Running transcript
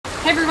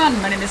everyone,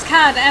 my name is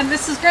Cad, and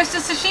this is Ghost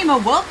of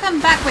Tsushima. Welcome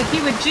back, we're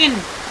here with Jin.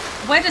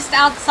 We're just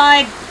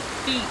outside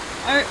the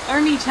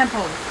Omi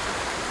Temple.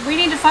 We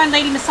need to find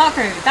Lady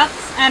Masako.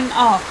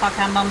 Oh fuck,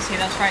 our mum's here,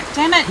 that's right.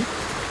 Damn it!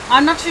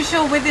 I'm not too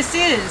sure where this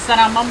is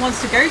that our mum wants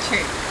to go to.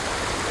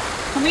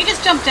 Can we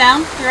just jump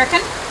down, you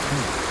reckon?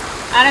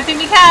 I don't think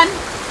we can.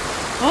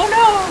 Oh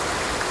no!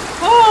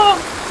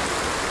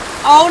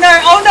 Oh no,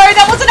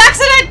 that was an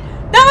accident!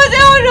 That was,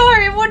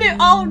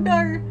 oh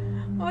no!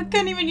 I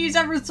couldn't even use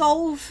that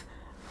resolve.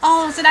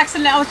 Oh, it was an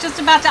accident. I was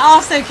just about to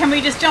ask though, can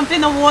we just jump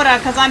in the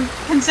water? Because I'm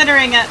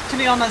considering it, to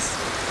be honest.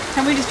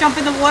 Can we just jump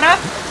in the water?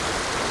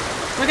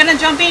 We're gonna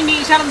jump in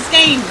each other's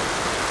game.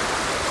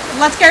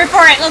 Let's go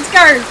for it, let's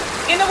go!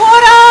 In the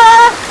water!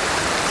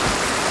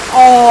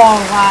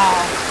 Oh, wow.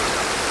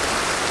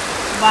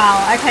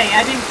 Wow, okay,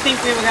 I didn't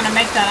think we were gonna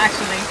make that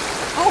actually.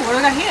 Oh, what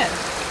do we got here?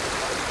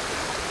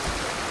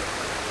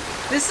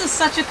 This is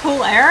such a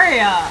cool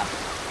area.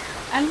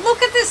 And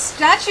look at this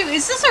statue.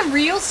 Is this a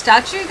real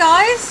statue,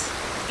 guys?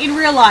 In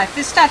real life,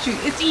 this statue,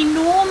 it's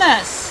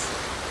enormous.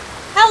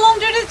 How long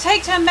did it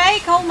take to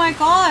make? Oh my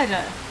god.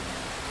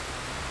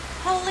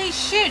 Holy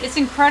shit, it's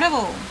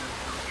incredible.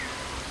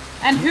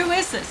 And who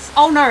is this?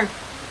 Oh no.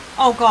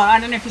 Oh god, I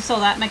don't know if you saw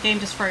that. My game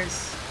just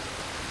froze.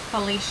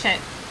 Holy shit.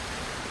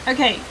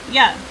 Okay,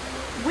 yeah.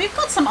 We've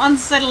got some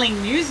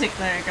unsettling music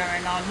there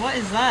going on. What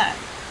is that?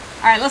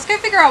 Alright, let's go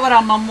figure out what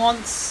our mum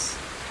wants.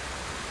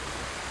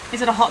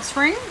 Is it a hot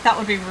spring? That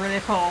would be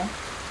really cool.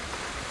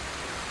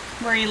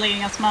 Where are you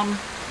leading us, Mum?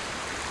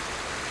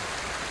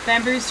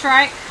 Bamboo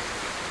strike?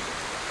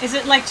 Is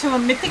it like to a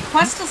mythic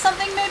quest or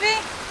something, maybe?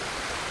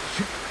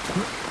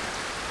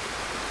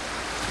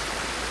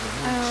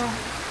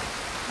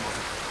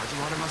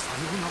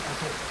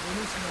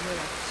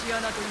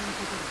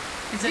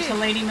 Is it to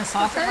Lady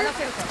Masako?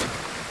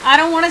 I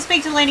don't want to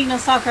speak to Lady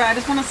Masako. I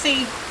just want to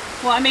see.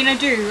 Well, I mean, I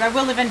do. I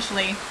will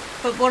eventually.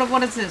 But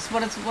what is this?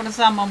 What does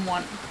our mum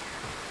want?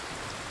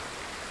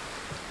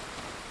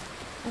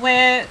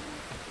 We're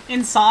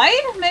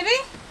inside, maybe?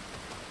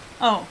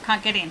 Oh,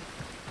 can't get in.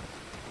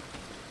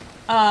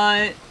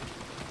 Can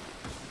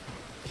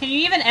you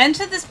even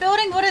enter this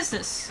building? What is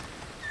this?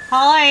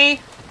 Hi.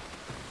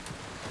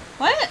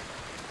 What?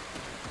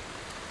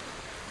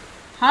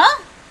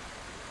 Huh?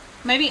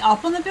 Maybe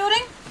up on the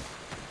building?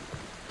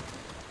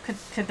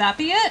 Could that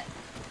be it?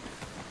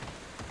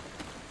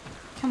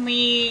 Can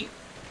we...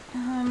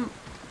 I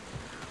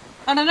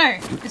don't know.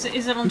 Is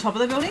it on top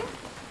of the building?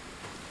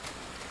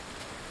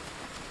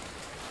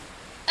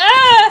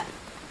 Ah!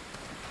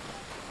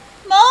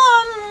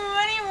 Mom!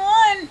 What do you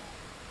want?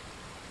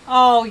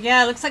 Oh,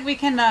 yeah. Looks like we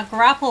can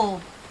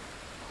grapple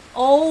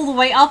all the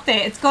way up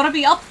there. It's got to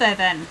be up there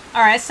then.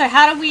 Alright, so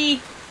how do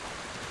we...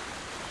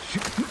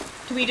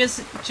 Do we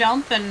just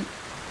jump and...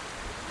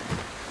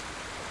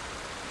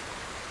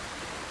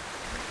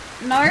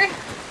 No?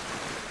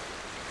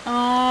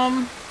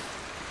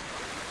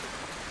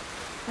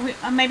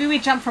 Maybe we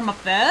jump from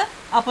up there,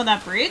 up on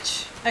that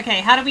bridge.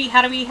 Okay, how do we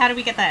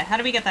get there? How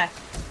do we get there?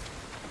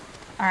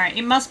 All right,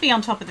 it must be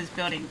on top of this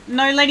building.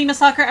 No, Lady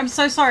Masako, I'm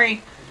so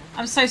sorry.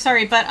 I'm so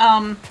sorry, but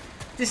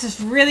this is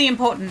really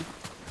important.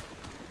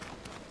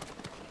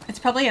 It's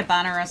probably a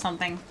banner or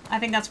something. I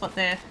think that's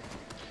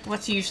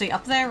what's usually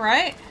up there,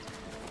 right?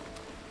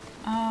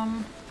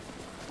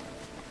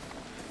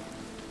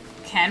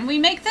 Can we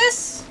make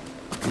this?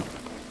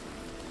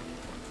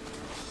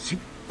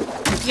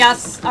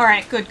 Yes. All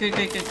right. Good. Good.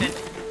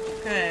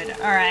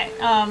 All right.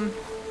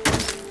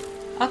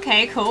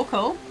 Okay.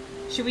 Cool.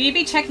 Should we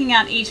be checking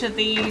out each of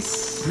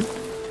these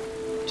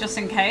just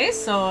in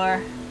case,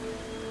 or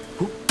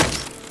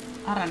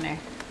I don't know.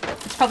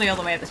 It's probably all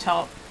the way at the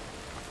top.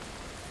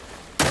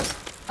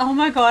 Oh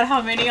my god,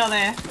 how many are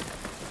there?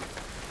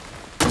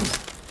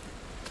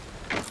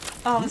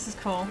 Oh, this is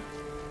cool.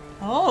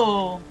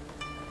 Oh,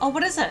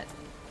 what is it?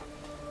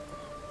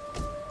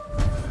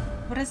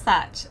 What is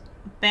that?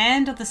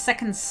 Band of the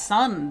Second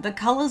Sun, the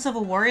colors of a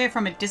warrior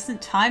from a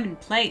distant time and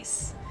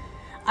place.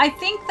 I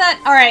think that,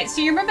 alright,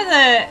 so you remember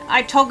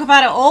I talk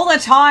about it all the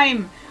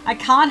time. I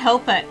can't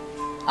help it.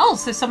 Oh,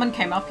 so someone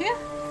came up here?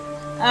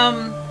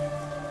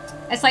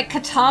 It's like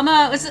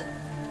Katama,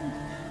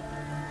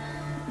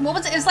 what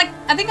was it? It was like,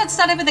 I think it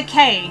started with a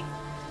K.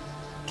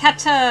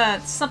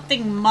 Kata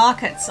something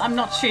markets, I'm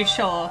not too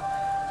sure.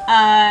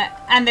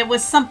 And there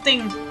was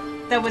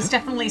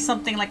definitely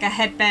something like a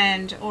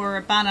headband or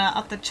a banner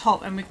up the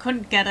top and we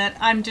couldn't get it.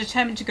 I'm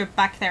determined to go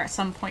back there at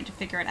some point to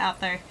figure it out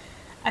though.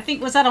 I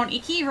think, was that on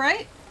Iki,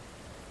 right?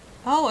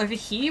 Oh, over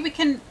here we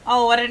can...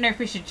 Oh, I don't know if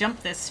we should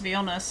jump this, to be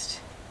honest.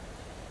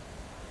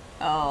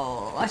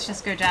 Oh, let's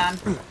just go down.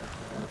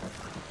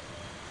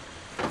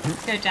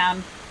 Let's go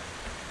down.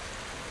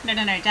 No,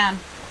 down.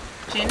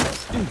 Jin.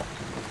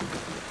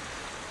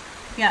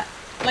 Yeah,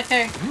 let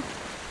go.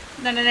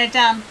 No,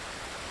 down.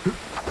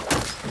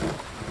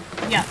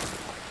 Yeah.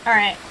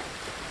 Alright.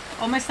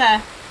 Almost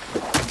there.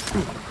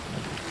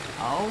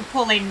 Oh,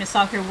 poor Lady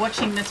Masako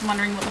watching this,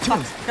 wondering what the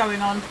fuck's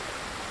going on.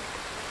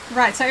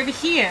 Right, so over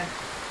here.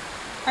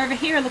 Over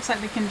here it looks like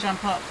we can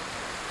jump up.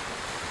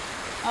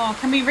 Oh,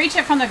 can we reach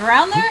it from the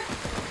ground though?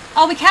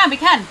 Oh, we can, we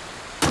can.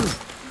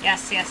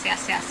 Yes, yes,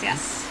 yes, yes,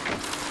 yes.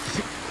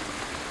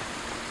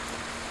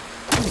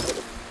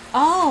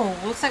 Oh,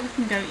 looks like we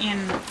can go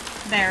in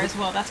there as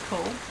well. That's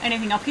cool.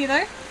 Anything up here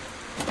though?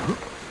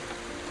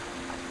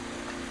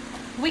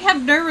 We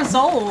have no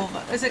resolve.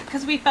 Is it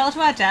because we fell to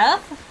our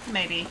death?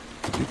 Maybe.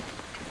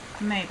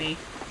 Maybe.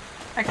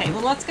 Okay,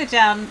 well let's go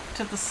down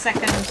to the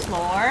second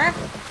floor.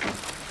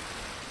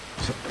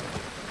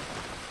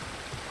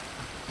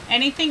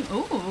 Anything?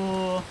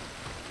 Ooh.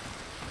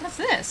 What's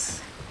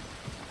this?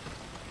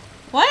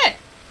 What?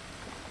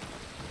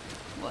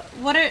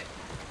 What are...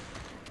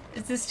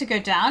 Is this to go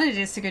down? It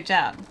is to go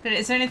down. But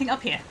is there anything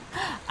up here?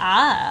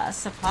 Ah,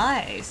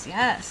 supplies.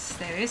 Yes,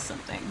 there is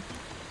something.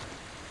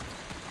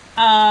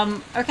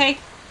 Okay.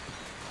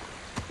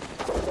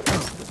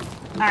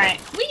 Alright.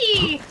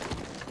 Whee!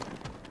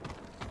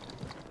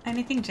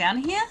 Anything down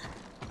here?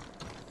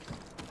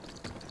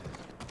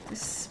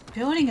 This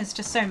building is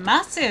just so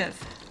massive.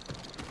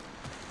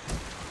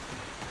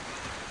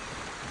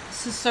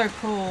 This is so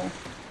cool.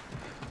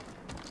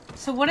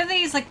 So what are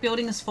these like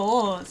buildings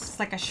for? It's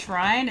like a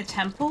shrine, a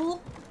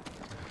temple?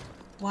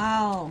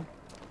 Wow.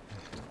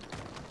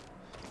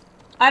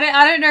 I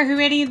don't know who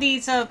any of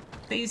these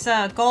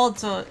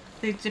gods or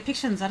the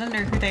depictions. I don't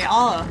know who they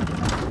are.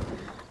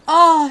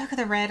 Oh, look at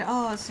the red.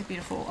 Oh, it's so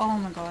beautiful. Oh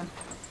my god.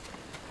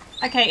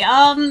 Okay,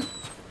 I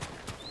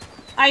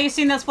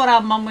assume that's what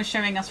our mum was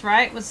showing us,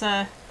 right? Was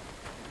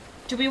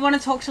do we want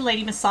to talk to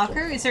Lady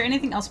Masako? Is there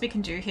anything else we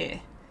can do here?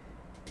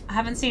 I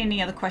haven't seen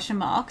any other question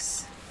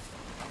marks.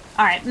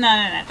 Alright,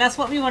 no. That's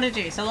what we want to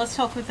do. So let's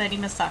talk with Lady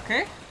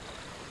Masako.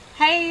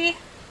 Hey!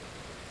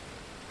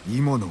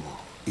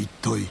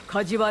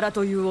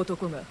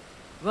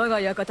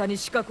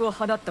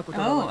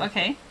 Oh,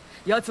 okay.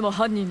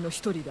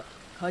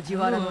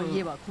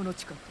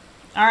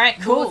 Alright,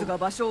 cool.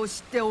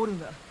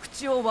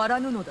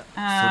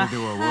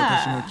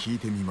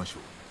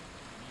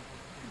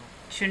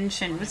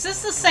 Junshin. Was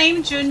this the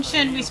same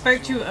Junshin we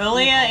spoke to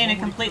earlier in a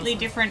completely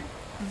different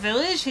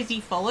village? Has he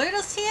followed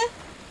us here?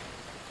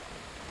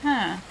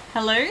 Huh.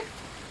 Hello?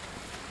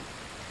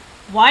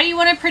 Why do you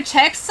want to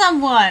protect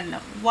someone?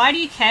 Why do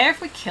you care if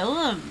we kill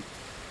them?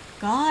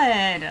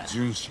 God.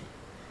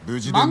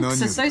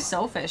 Monks are so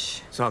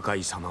selfish.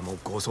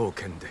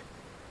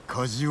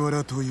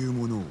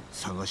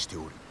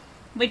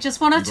 We just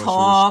want to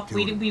talk.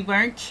 We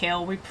won't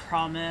kill, we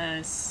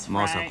promise.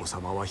 Right.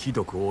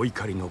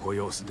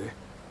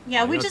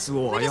 Yeah, we just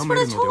want to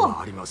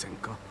talk.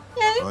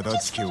 Yeah, we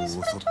just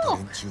want to talk.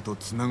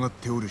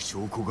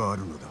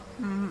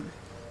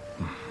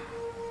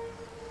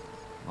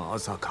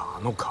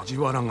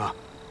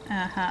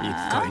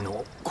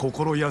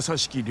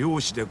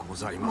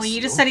 Well,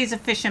 you just said he's a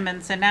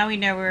fisherman, so now we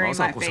know where he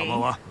might be.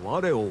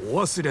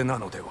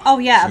 Oh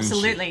yeah,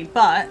 absolutely,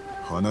 but...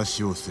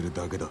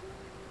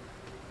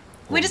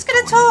 We're just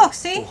gonna talk,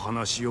 see?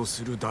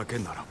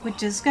 We're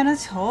just gonna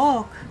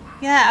talk.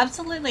 Yeah,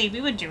 absolutely,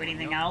 we wouldn't do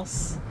anything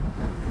else.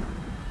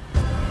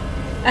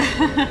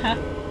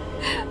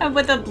 And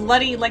with a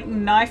bloody, like,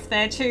 knife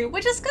there too.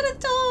 We're just gonna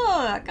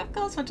talk! Of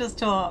course we'll just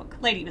talk.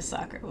 Lady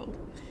Masako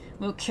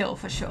will kill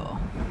for sure.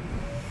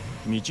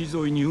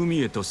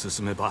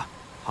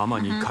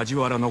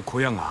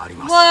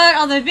 What?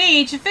 On the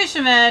beach? A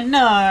fisherman?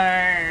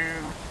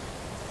 No.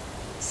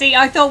 See,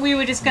 I thought we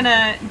were just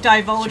gonna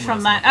divulge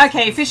from that.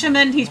 Okay,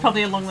 fisherman, he's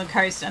probably along the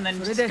coast and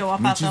then just go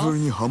up ourselves.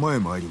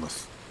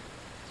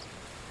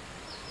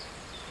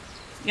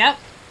 Yep.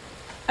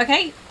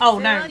 Okay. Oh,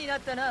 no.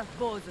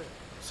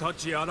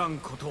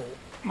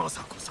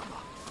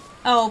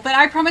 Oh, but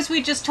I promise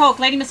we'd just talk.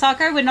 Lady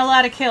Masako, we're not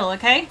allowed to kill,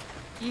 okay?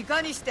 Well,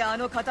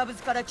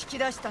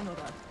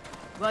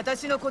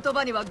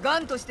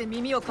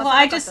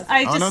 I just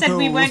said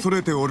we weren't...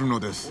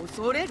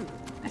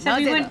 I said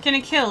we weren't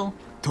gonna kill.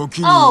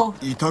 Oh!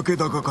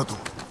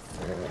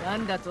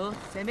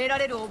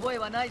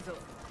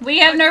 We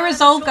have no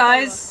resolve,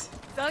 guys.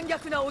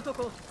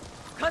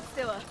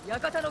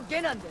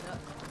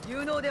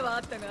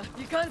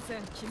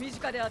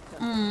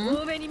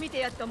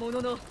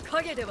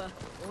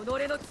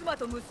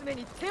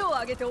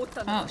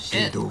 Oh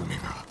shit.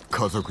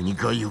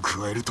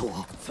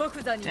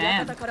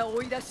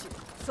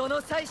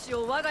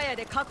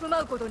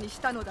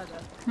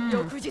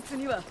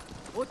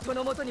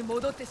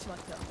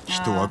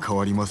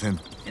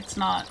 It's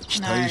not.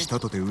 No.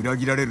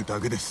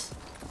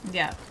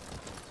 Yeah.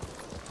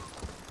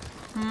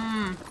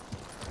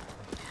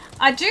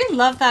 I do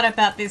love that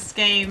about this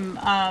game,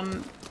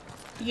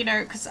 you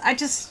know, because I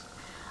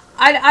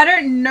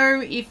don't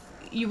know if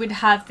you would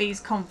have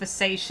these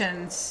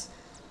conversations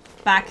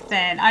back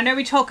then. I know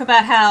we talk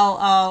about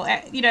how,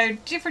 you know,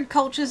 different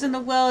cultures in the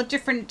world,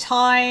 different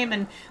time,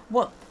 and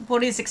what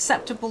is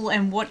acceptable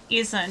and what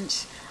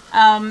isn't.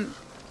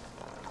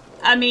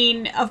 I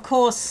mean, of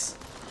course,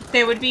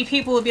 there would be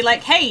people who would be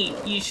like, hey,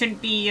 you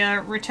shouldn't be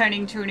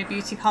returning to an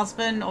abusive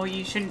husband, or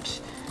you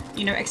shouldn't,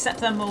 you know, accept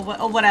them,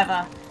 or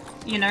whatever.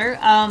 You know,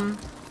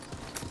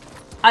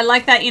 I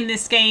like that in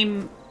this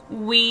game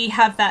we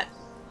have that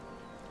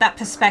that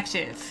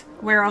perspective.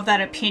 We're of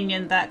that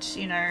opinion that,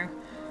 you know,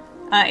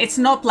 it's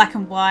not black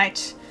and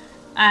white,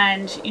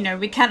 and, you know,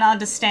 we can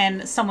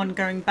understand someone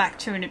going back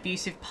to an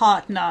abusive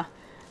partner,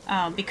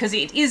 because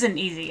it isn't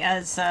easy,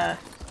 as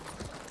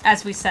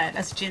we said,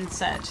 as Jin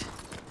said.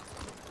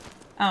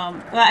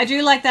 But I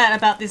do like that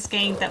about this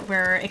game, that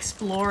we're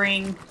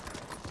exploring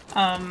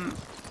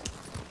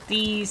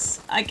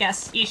these, I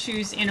guess,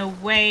 issues in a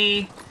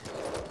way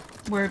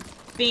where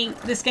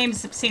this game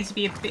seems to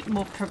be a bit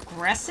more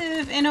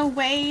progressive in a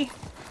way.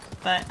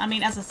 But, I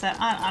mean, as I said,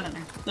 I don't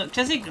know. Look,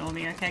 just ignore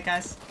me, okay,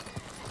 guys?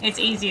 It's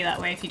easier that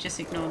way if you just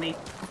ignore me.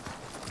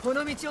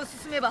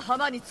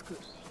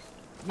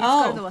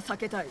 Oh.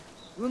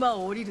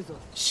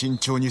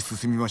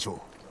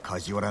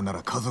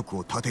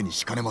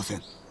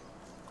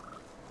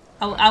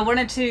 I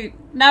wanted to...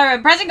 No,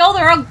 I'm pressing all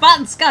the wrong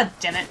buttons! God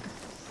damn it.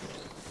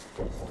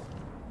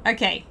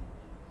 Okay.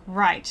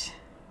 Right.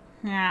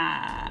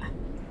 Ah.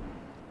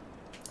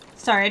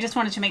 Sorry, I just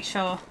wanted to make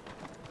sure.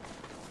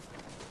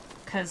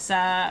 Because,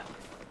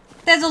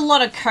 there's a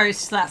lot of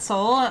coast, that's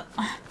all.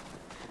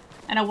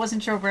 And I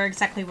wasn't sure where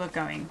exactly we're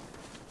going.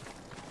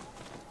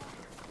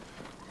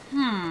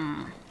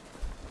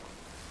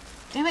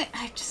 Damn it,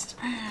 I just...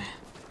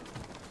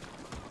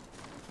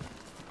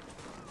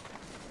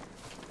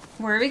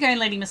 Where are we going,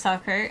 Lady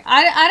Masako?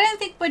 I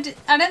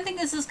don't think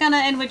this is gonna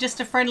end with just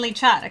a friendly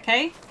chat,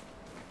 okay?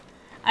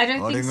 I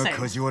don't think so.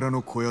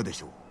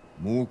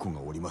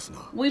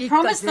 We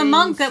promised the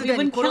monk that we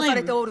wouldn't kill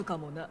him.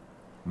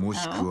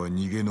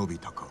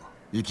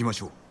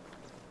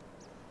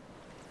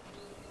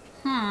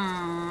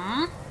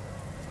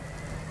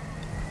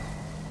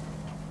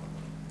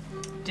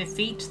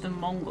 Defeat the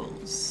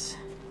Mongols.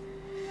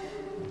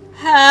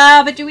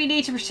 But do we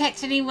need to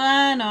protect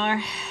anyone,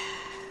 or...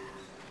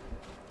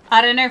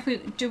 I don't know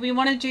if do we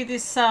want to do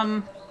this,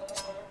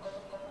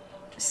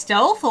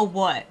 stealth or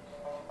what?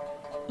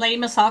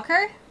 Lady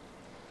Masako?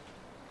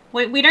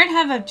 We don't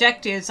have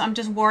objectives. I'm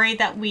just worried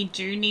that we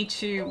do need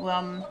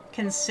to,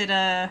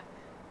 consider,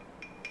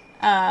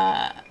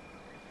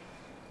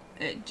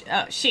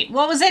 shit,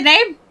 what was her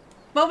name?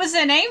 What was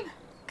her name?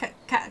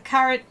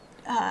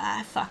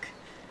 Fuck.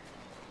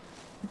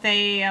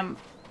 They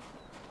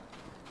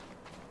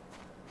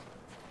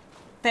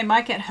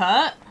might get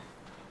hurt.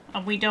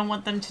 And we don't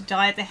want them to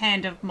die at the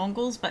hand of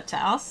Mongols, but to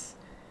us.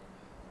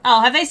 Oh,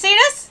 have they seen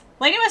us?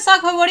 Lady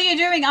Masako, what are you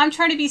doing? I'm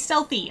trying to be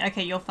stealthy.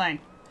 Okay, you're fine.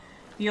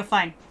 You're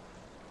fine.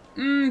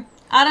 I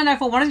don't know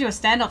if I want to do a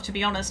standoff, to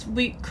be honest.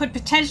 We could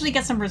potentially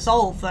get some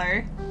resolve,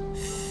 though.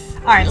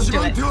 Alright, let's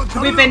do it.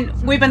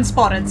 We've been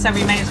spotted, so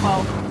we may as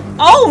well.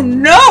 Oh,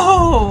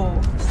 no!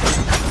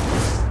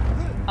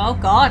 Oh,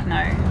 God,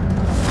 no.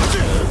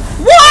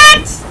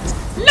 What?!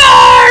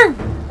 No!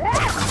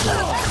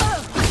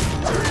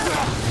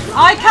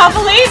 I can't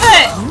believe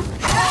it!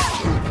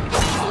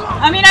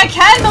 I mean, I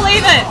can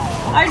believe it!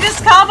 I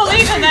just can't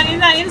believe it that in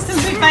that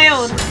instance we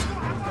failed.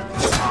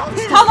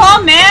 Come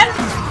on, man!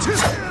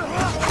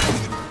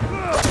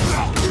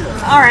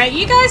 Alright,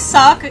 you guys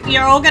suck.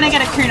 You're all gonna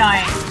get a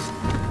kunai.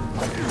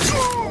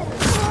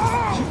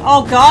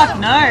 Oh god,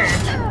 no.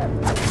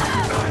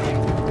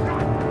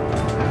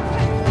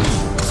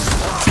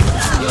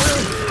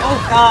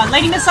 Oh god.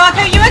 Lady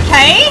Masako, you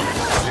okay?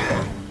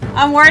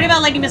 I'm worried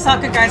about Lady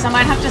Masako, guys. I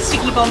might have to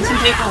sticky bomb some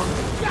people.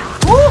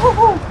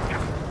 Woo-hoo-hoo.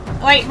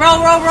 Wait,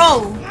 roll, roll,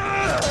 roll.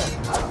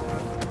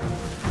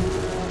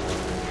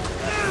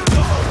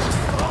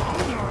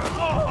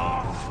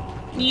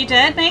 You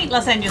dead, mate?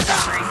 Let's end your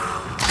suffering.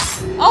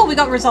 Oh, we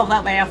got resolved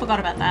that way. I forgot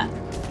about that.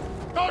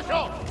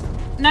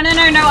 No, no,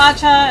 no, no,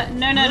 Archer.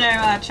 No, no, no,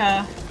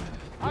 Archer.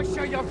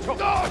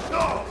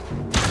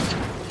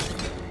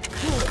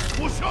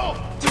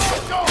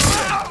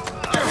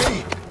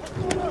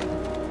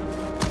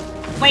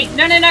 Wait,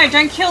 no, no, no,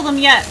 don't kill them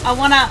yet. I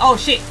wanna... Oh,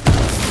 shit.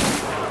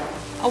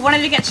 I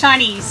wanted to get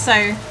shinies,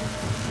 so...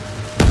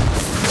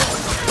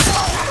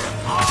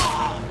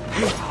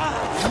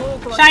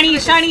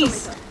 Shinies,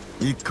 shinies!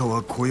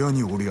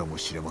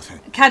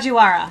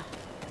 Kajiwara.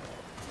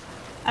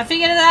 I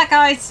figured it out,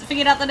 guys. I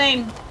figured out the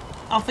name.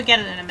 I'll forget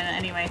it in a minute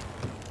anyway.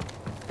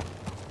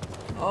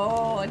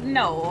 Oh,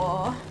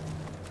 no.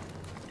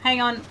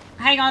 Hang on.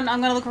 Hang on. I'm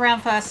gonna look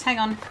around first. Hang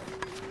on.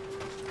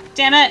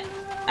 Damn it.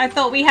 I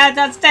thought we had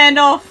that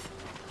standoff.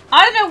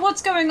 I don't know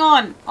what's going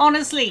on,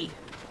 honestly.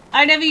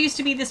 I never used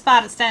to be this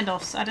bad at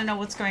standoffs. I don't know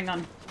what's going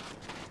on.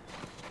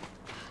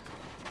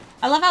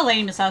 I love how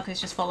Lady Masako is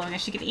just following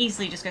us. She could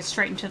easily just go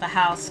straight into the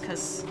house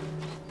because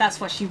that's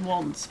what she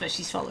wants, but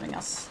she's following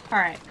us.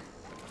 Alright.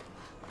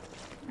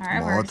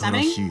 Alright, we're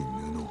examining.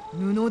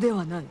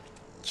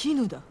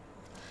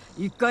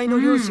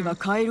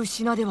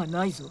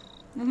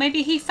 Well,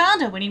 maybe he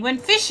found her when he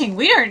went fishing.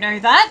 We don't know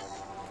that.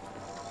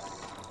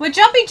 We're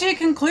jumping to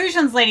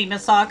conclusions, Lady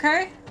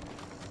Masako.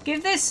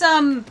 Give this,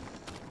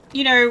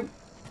 you know,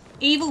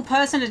 evil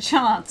person a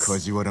chance.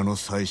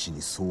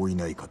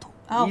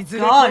 Oh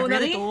god,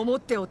 really?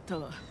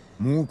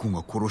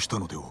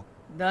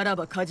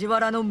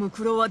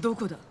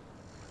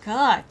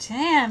 God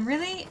damn,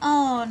 really?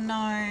 Oh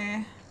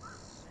no.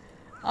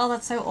 Oh,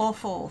 that's so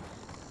awful.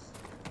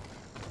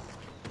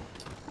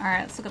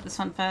 Alright, let's look at this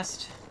one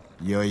first.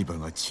 刃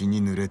が血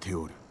に濡れて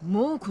おる。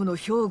もうこの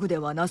兵具で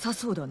はなさ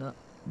そうだな。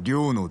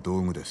漁の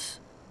道具で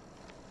す。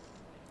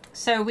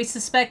 So we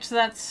suspect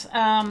that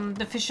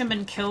the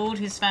fisherman killed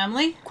his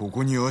family. こ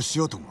こに足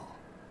跡が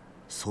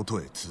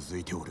外へ続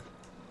いておる。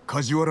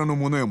梶原の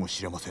ものやも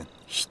しれません。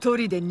一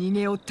人で逃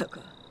げおったか。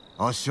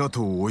足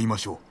跡を追いま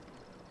しょ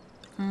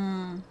う。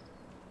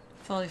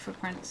Follow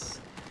footprints.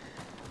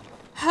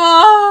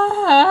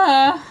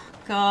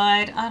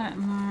 God, I don't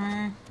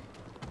know.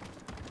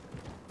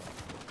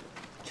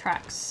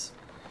 Tracks.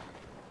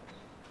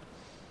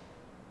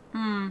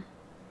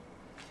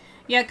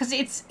 Yeah, because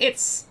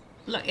it's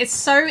look, it's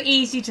so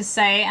easy to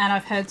say, and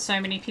I've heard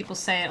so many people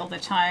say it all the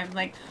time,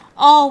 like,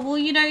 oh, well,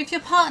 you know, if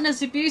your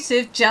partner's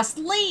abusive, just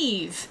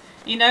leave,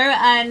 you know.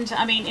 And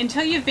I mean,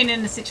 until you've been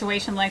in a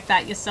situation like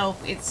that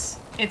yourself, it's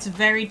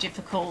very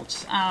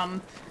difficult.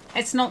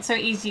 It's not so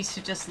easy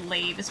to just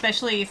leave,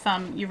 especially if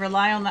you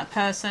rely on that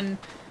person,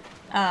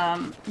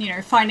 you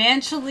know,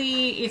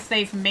 financially, if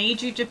they've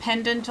made you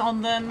dependent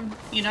on them,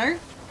 you know.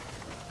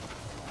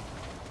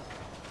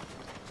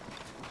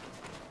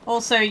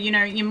 Also, you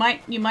know, you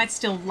might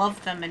still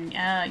love them, and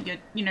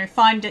you know,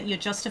 find that you're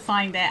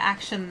justifying their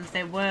actions,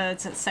 their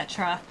words,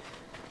 etc.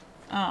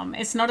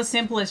 It's not as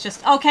simple as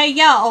just, okay,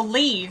 yeah, I'll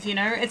leave, you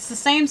know. It's the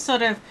same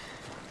sort of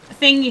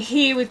thing you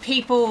hear with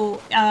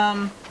people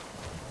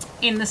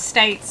in the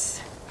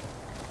States.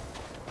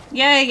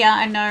 Yeah,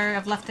 I know,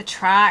 I've left the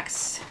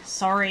tracks,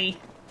 sorry.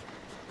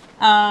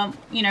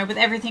 You know, with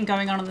everything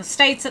going on in the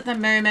States at the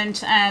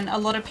moment, and a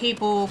lot of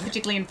people,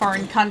 particularly in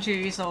foreign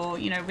countries or,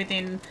 you know,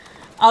 within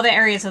other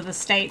areas of the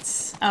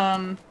States,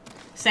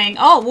 saying,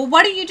 oh, well,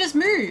 why don't you just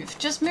move?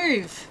 Just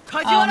move.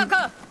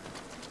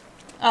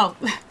 Oh.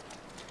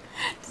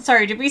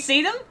 Sorry, did we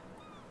see them?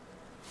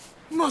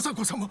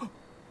 Masako様。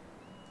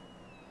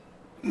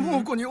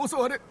猛虎に襲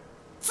われ、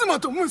妻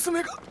と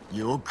娘が。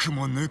よく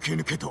も抜け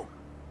抜けと。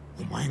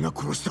お前が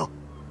殺した。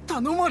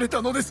頼まれ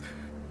たのです。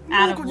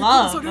猛虎に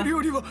殺される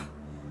よりは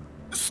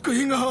救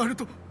いがある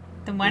と。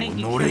Then why didn't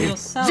you kill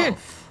yourself?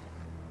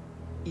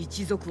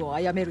 一族を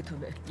殺めるた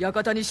め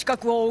館に刺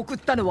客を送っ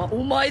たのは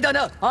お前だ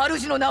な。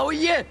主の名を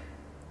言え。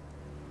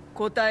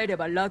答えれ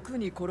ば楽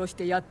に殺し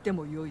てやって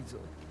もよいぞ。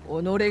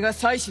己が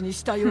妻子に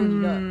したよう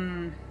にな。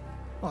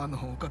あの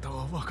お方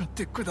は分かっ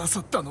てくだ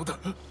さったのだ。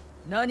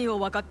何を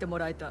分かっても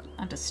らえた。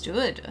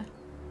 Understood.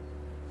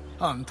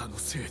 あんたの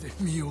せいで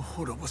身を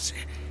滅ぼし、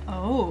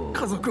Oh.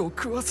 家族を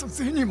食わす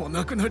銭も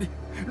なくなり、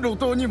路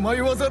頭に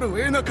迷わざるを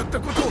得なかった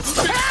ことを。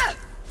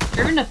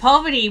Driven to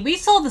poverty. We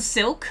saw the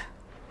silk.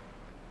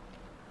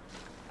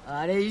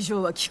 あれ以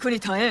上は聞く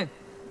に耐えん。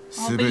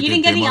Oh, but you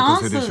didn't get any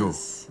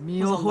answers.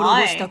 身を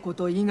滅ぼしたこ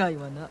と以外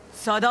はな、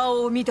サダ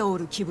オを見てお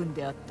る気分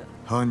であった。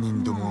犯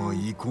人どもは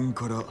遺恨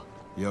から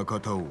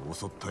館を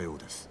襲ったよう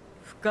です。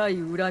深い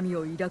恨み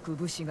を抱く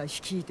武士が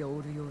率いてお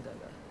るようだ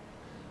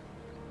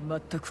が、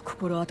全く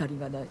心当たり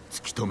がない。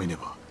突き止めね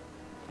ば。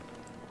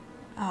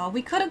Oh,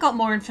 we could have got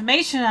more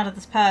information out of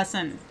this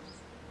person.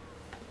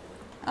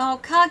 Oh,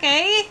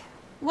 Kage!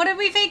 What did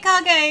we think,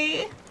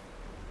 Kage?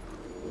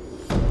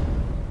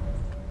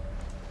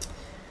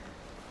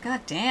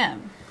 God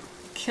damn.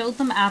 Killed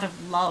them out of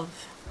love.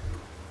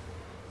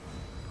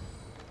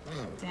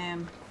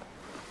 Damn.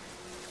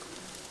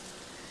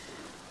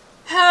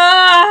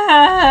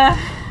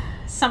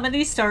 Some of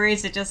these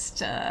stories are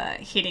just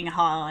hitting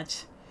hard.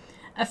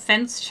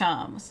 Offense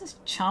charm. What's this?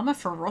 Charm of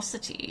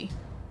ferocity.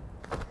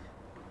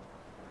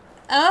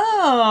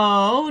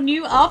 Oh,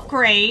 new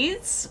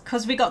upgrades.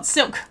 Because we got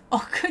silk.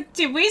 Oh,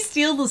 did we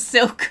steal the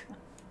silk?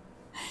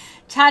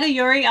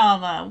 Tadayori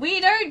armor. We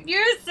don't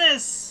use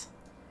this.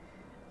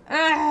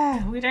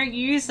 We don't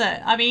use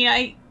it. I mean,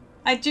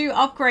 I do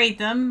upgrade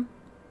them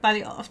by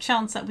the off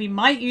chance that we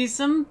might use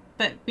them,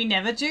 but we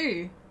never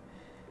do.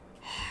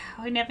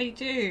 We never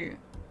do.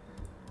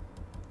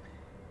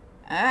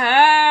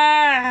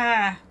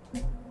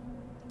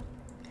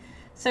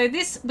 So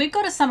this, we've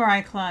got a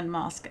samurai clan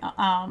mask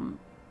armor,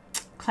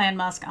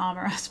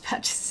 I was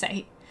about to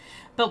say.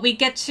 But we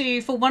get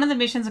to, for one of the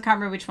missions, I can't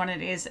remember which one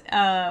it is,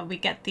 we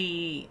get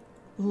the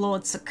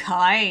Lord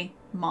Sakai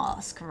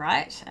mask,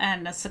 right?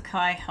 And a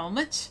Sakai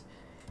helmet.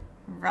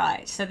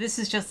 Right, so this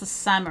is just the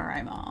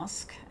samurai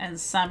mask and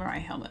samurai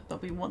helmet,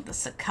 but we want the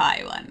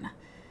Sakai one.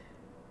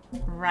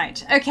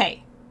 Right,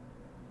 okay.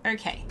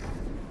 Okay.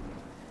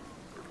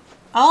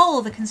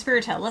 Oh, the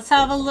conspirator. Let's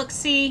have a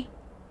look-see.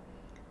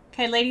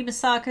 Okay, Lady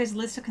Masako's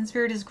list of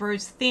conspirators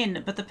grows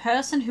thin, but the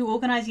person who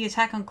organized the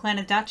attack on Clan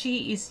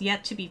Adachi is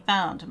yet to be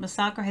found.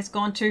 Masako has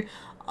gone to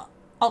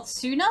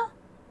Otsuna?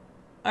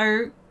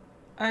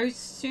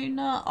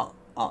 Osuna?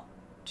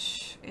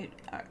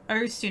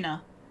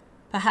 Osuna.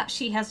 Perhaps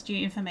she has new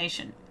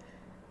information.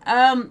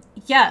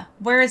 Yeah,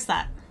 where is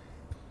that?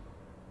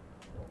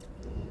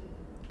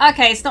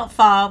 Okay, it's not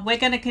far. We're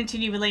going to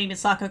continue with Lady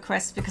Masako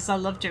quests because I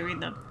love doing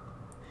them.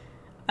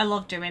 I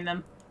love doing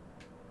them.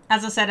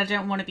 As I said, I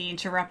don't want to be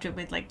interrupted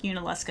with like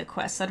Unalesca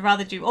quests. I'd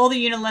rather do all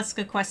the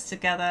Unalesca quests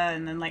together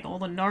and then like all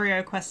the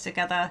Norio quests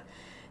together.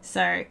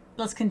 So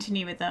let's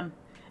continue with them.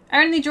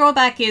 Only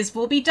drawback is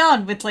we'll be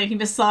done with Lady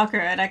Masako,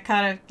 and I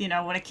kind of, you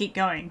know, want to keep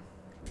going.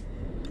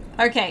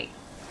 Okay,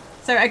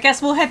 so I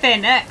guess we'll head there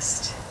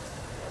next.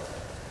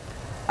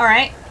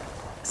 Alright,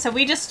 so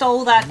we just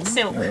stole that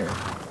silk.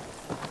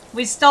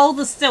 We stole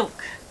the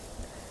silk.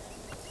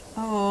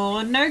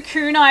 Oh, no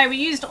kunai. We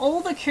used all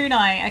the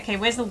kunai. Okay,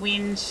 where's the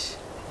wind?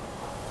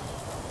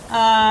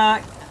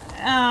 Can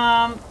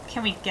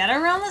we get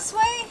around this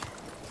way?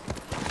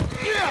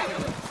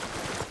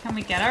 Can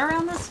we get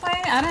around this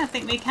way? I don't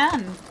think we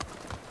can.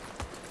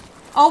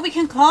 Oh, we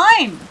can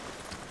climb!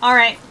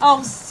 Alright.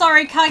 Oh,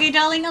 sorry, Kage,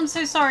 darling. I'm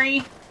so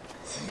sorry.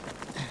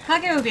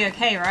 Kage will be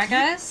okay, right,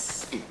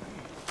 guys?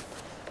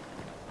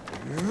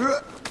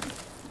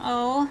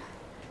 Oh.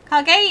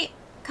 Kage?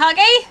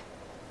 Kage?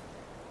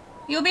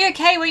 You'll be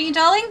okay, won't you,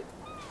 darling?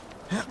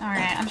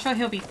 Alright, I'm sure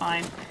he'll be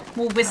fine.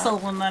 We'll whistle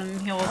and then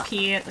he'll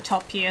appear at the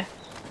top here.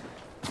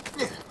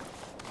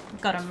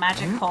 Got a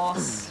magic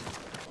horse.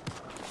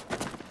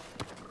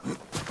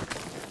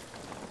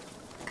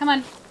 Come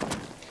on.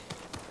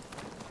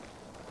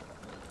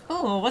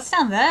 Oh, what's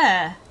down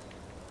there?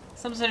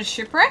 Some sort of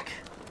shipwreck?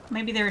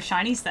 Maybe there are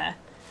shinies there.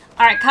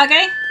 Alright,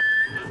 Kage.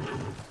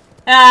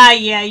 Ah,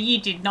 yeah, you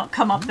did not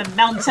come up the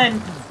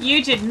mountain.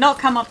 You did not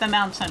come up the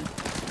mountain.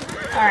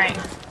 Alright.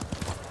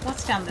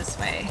 What's down this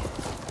way?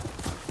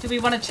 Do we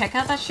want to check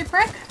out that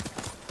shipwreck?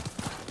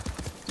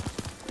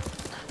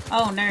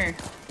 Oh no.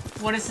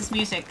 What is this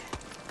music?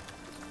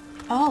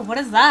 Oh, what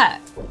is that?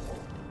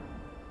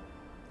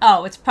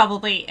 Oh, it's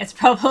probably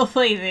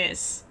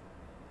this.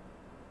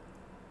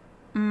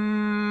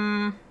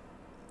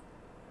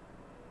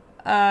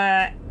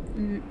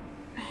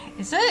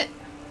 Is it?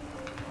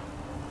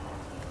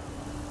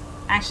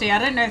 Actually, I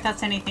don't know if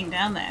that's anything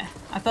down there.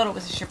 I thought it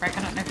was a shipwreck.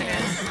 I don't know if it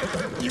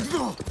is.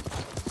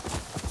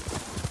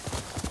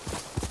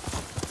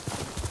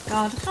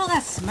 God, look at all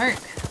that smoke.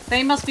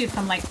 They must be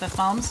from, like, the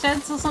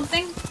farmsteads or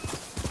something.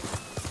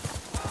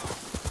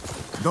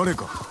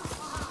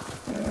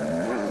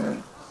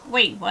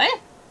 Wait, what?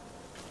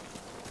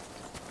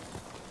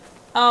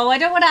 Oh, I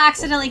don't want to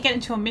accidentally get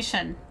into a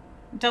mission.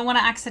 Don't want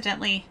to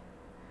accidentally...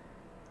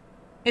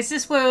 Is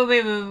this...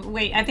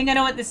 Wait, I think I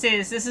know what this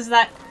is. This is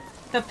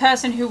the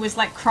person who was,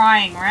 like,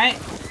 crying, right?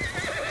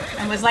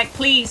 And was like,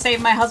 please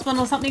save my husband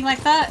or something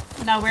like that?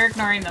 No, we're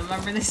ignoring them.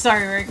 I'm really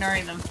sorry, we're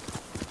ignoring them.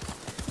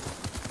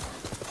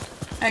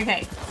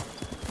 Okay.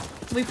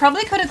 We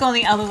probably could have gone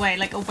the other way,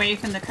 like away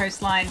from the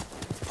coastline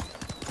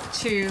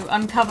to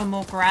uncover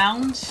more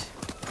ground.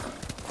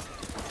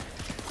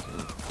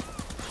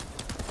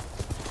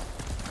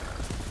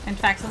 In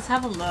fact, let's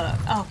have a look.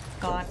 Oh,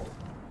 God.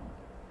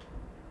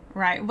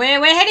 Right,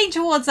 we're heading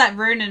towards that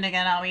runin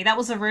again, aren't we? That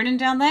was a runin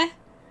down there?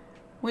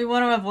 We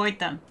want to avoid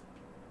them.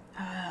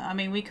 I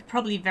mean, we could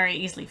probably very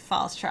easily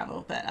fast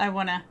travel, but I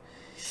want to...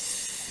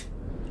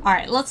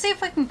 Alright, let's see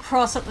if we can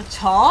cross at the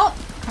top.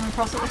 Come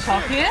across at the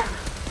top here.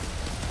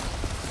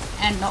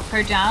 And not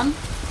go down.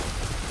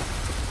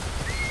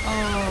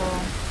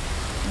 Oh,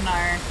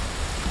 no.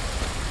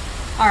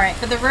 Alright,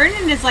 but the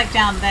runin is like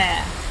down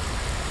there.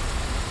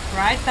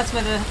 Right? That's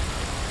where the...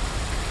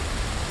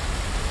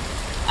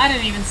 I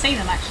don't even see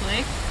them,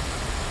 actually.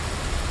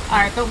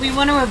 Alright, but we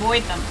want to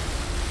avoid them.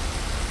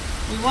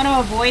 We want to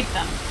avoid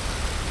them.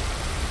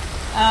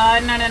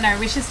 No.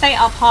 We should stay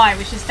up high.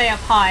 We should stay up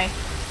high.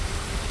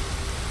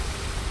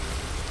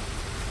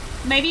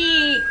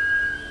 Maybe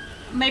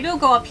we'll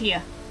go up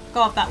here.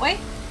 Go up that way.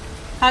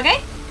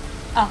 Kage?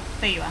 Oh,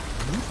 there you are.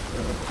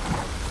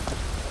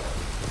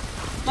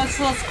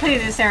 Let's clear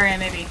this area,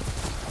 maybe.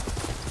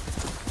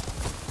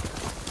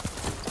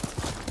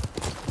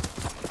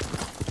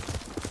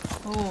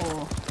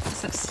 Oh,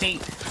 this looks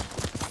steep.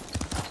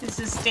 This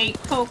is steep.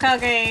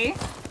 Kokage.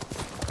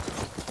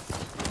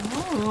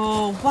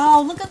 Oh,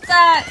 wow, look at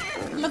that.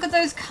 Look at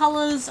those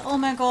colors. Oh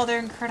my god, they're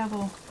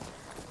incredible.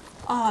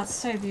 Oh, it's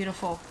so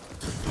beautiful.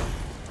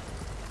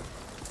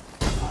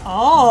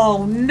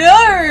 Oh,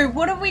 no!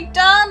 What have we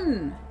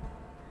done?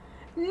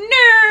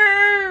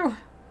 No!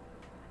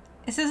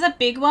 Is this a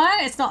big one?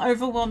 It's not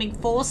overwhelming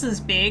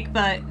forces big,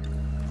 but...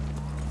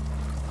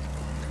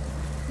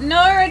 No,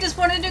 I just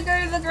wanted to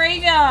go to the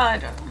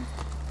graveyard.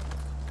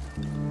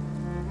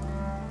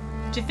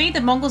 Defeat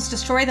the Mongols,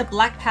 destroy the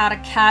black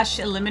powder cache,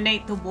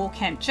 eliminate the war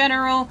camp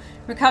general,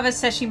 recover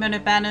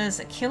Seshimono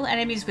banners, kill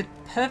enemies with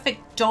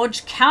perfect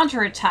dodge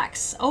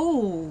counterattacks.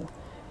 Oh,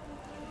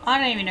 I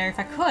don't even know if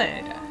I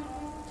could.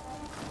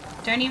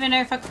 Don't even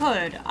know if I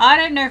could. I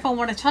don't know if I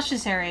want to touch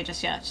this area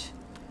just yet.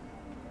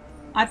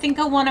 I think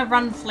I want to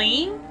run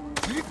fleeing.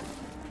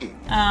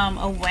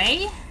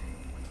 Away.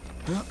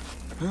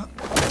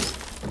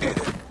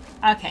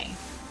 Okay.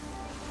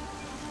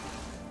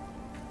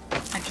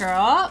 I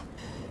drop.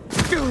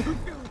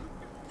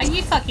 Are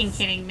you fucking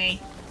kidding me?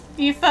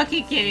 Are you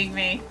fucking kidding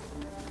me?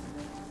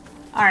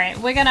 Alright,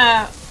 we're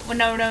gonna...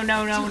 No.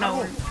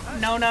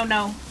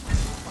 No.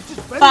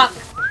 Fuck.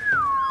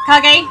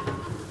 Kage?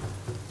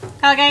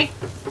 Kage?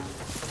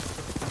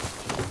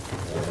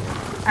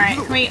 Alright,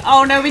 can we...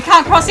 Oh no, we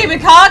can't cross here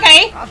with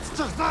Kage!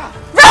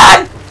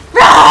 Run!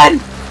 Run!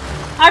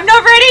 I'm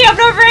not ready! I'm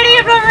not ready!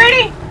 I'm not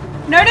ready!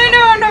 No, no,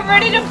 no, I'm not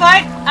ready to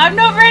fight! I'm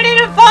not ready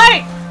to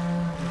fight!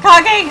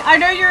 Kage, I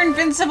know you're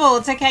invincible.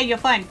 It's okay, you're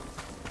fine.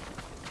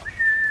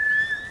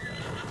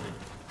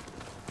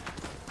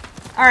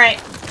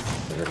 Alright.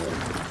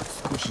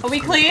 Are we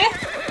clear?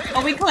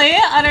 Are we clear?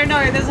 I don't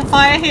know. There's a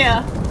fire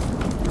here.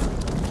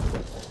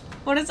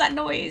 What is that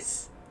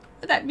noise?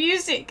 That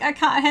music. I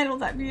can't handle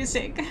that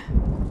music.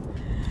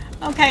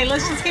 Okay,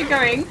 let's just keep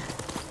going.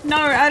 No,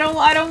 I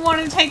don't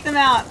want to take them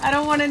out. I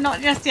don't want to,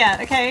 not just yet,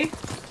 okay?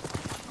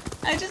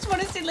 I just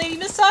want to see Lady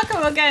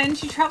Masako again.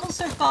 She travels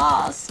so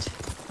fast.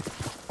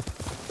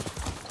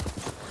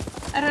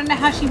 I don't know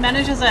how she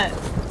manages it.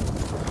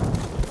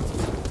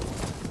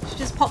 She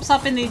just pops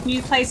up in these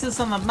new places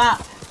on the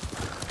map.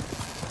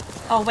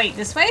 Oh wait,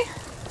 this way?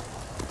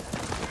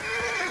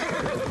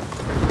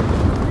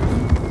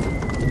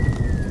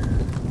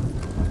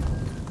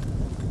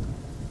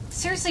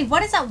 Seriously,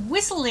 what is that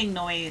whistling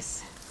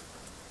noise?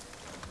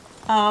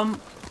 Oh.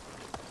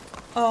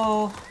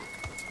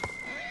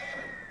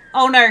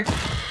 Oh no.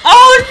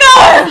 Oh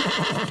no!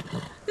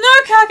 No,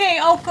 Kage!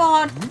 Oh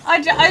god.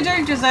 I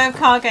don't deserve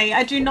Kage.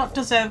 I do not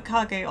deserve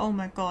Kage. Oh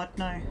my god,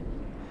 no.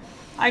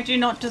 I do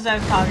not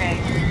deserve Kage.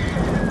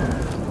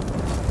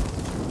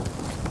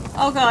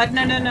 Oh god,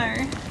 no, no, no.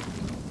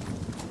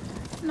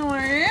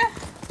 No.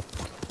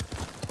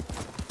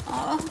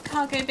 Oh,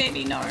 Kage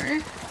baby, no.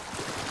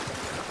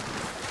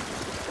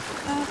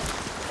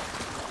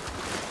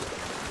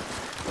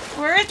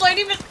 Where is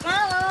Lady Miss?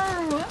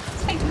 Oh,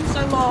 it's taking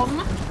so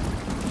long.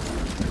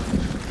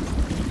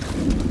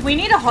 We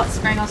need a hot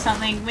spring or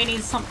something. We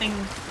need something.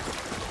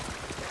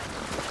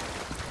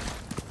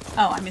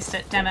 Oh, I missed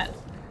it. Damn it.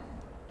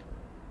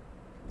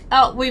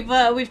 Oh,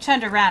 we've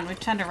turned around. We've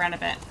turned around a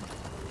bit.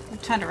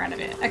 We've turned around a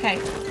bit. Okay.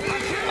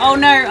 Oh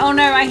no! Oh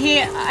no! I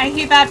hear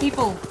bad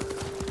people.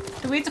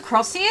 Do we have to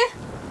cross here?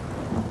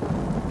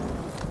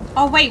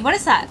 Oh wait, what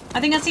is that? I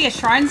think I see a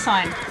shrine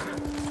sign.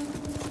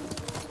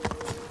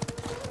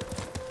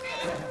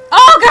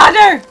 Oh god,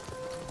 no!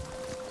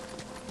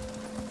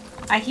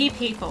 I hear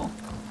people.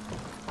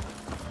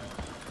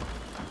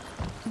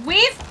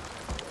 We've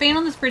been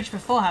on this bridge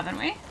before, haven't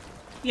we?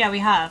 Yeah, we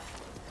have.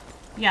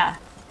 Yeah.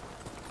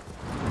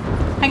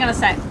 Hang on a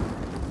sec.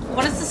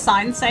 What does the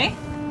sign say?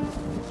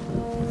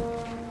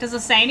 Does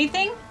it say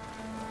anything?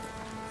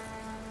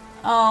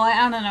 Oh,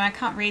 I don't know. I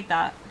can't read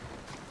that.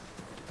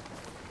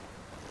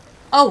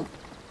 Oh!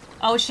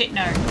 Oh shit,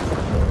 no.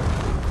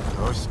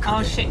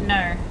 Oh shit,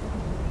 no.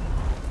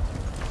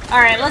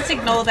 Alright, let's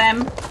ignore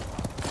them.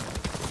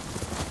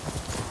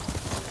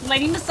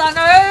 Lady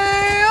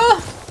Masako!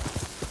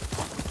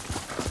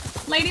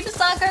 Lady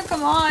Masako,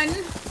 come on!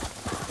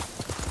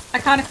 I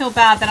kind of feel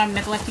bad that I'm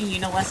neglecting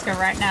Unalesca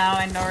right now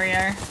and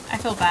Norio. I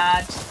feel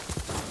bad.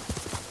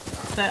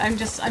 But I'm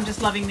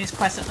just loving these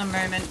quests at the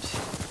moment.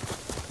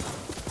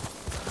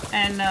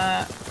 And,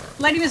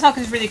 Lady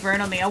Masako's really grown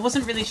on me. I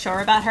wasn't really sure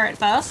about her at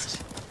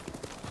first.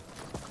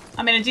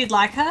 I mean, I did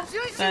like her,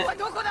 but...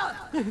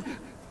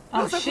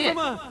 Oh, shit.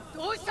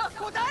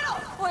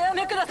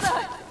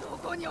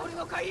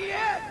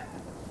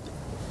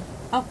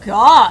 Oh,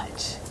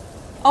 God.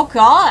 Oh,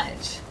 God.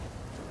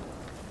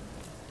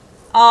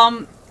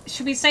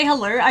 Should we say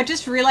hello? I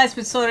just realized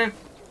we're sort of...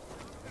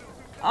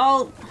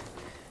 Oh...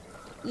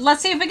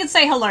 Let's see if we can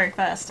say hello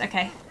first.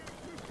 Okay.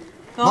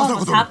 Oh,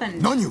 what's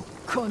happened? Oh,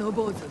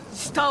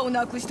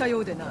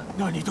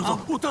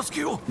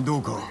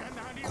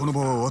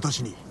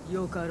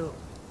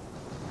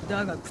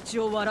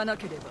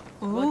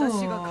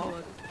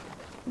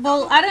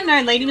 well, I don't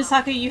know, Lady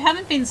Masako, you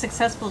haven't been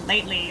successful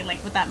lately,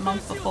 like with that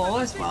monk before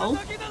as well.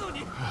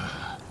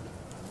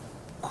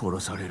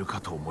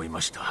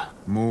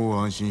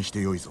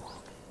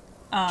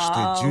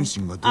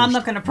 I'm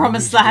not gonna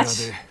promise that.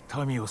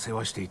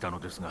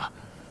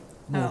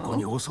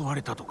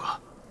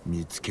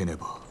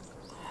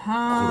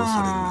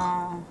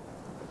 Oh.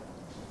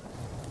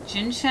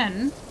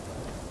 Jinshin.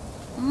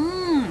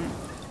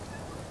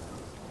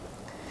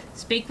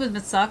 Speak with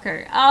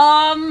Masako.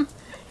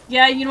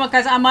 Yeah, you know what,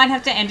 guys? I might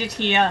have to end it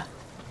here.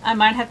 I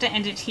might have to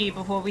end it here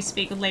before we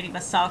speak with Lady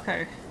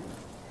Masako.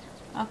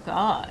 Oh,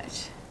 God.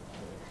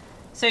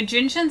 So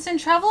Jinshin's in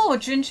trouble or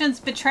Jinshin's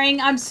betraying?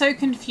 I'm so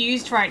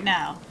confused right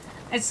now.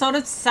 It sort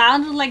of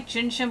sounded like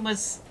Jinshin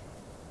was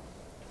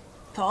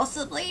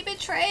possibly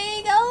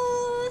betraying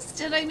us.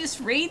 Did I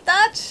misread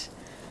that?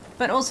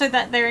 But also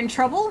that they're in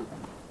trouble?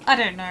 I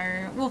don't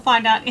know. We'll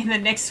find out in the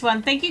next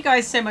one. Thank you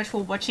guys so much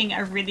for watching. I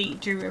really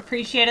do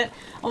appreciate it.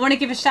 I want to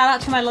give a shout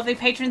out to my lovely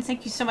patrons.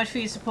 Thank you so much for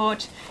your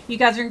support. You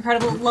guys are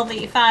incredible,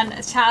 lovely,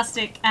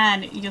 fantastic,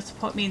 and your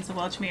support means the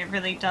world to me. It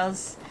really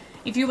does.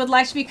 If you would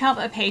like to become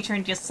a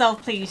patron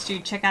yourself, please do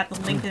check out the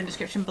link in the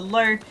description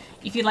below.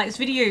 If you like this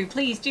video,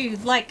 please do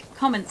like,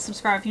 comment,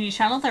 subscribe if you're new to the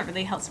channel. That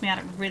really helps me out.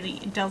 It really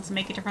does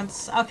make a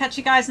difference. I'll catch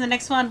you guys in the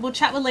next one. We'll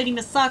chat with Lady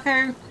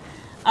Masako.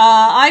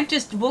 I'm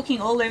just walking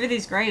all over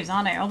these graves,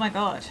 aren't I? Oh my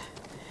god.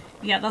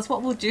 Yeah, that's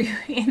what we'll do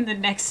in the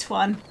next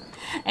one.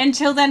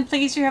 Until then,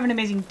 please do have an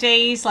amazing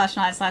day,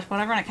 /night,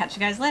 /whatever, and I'll catch you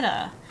guys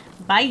later.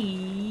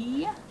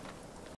 Bye!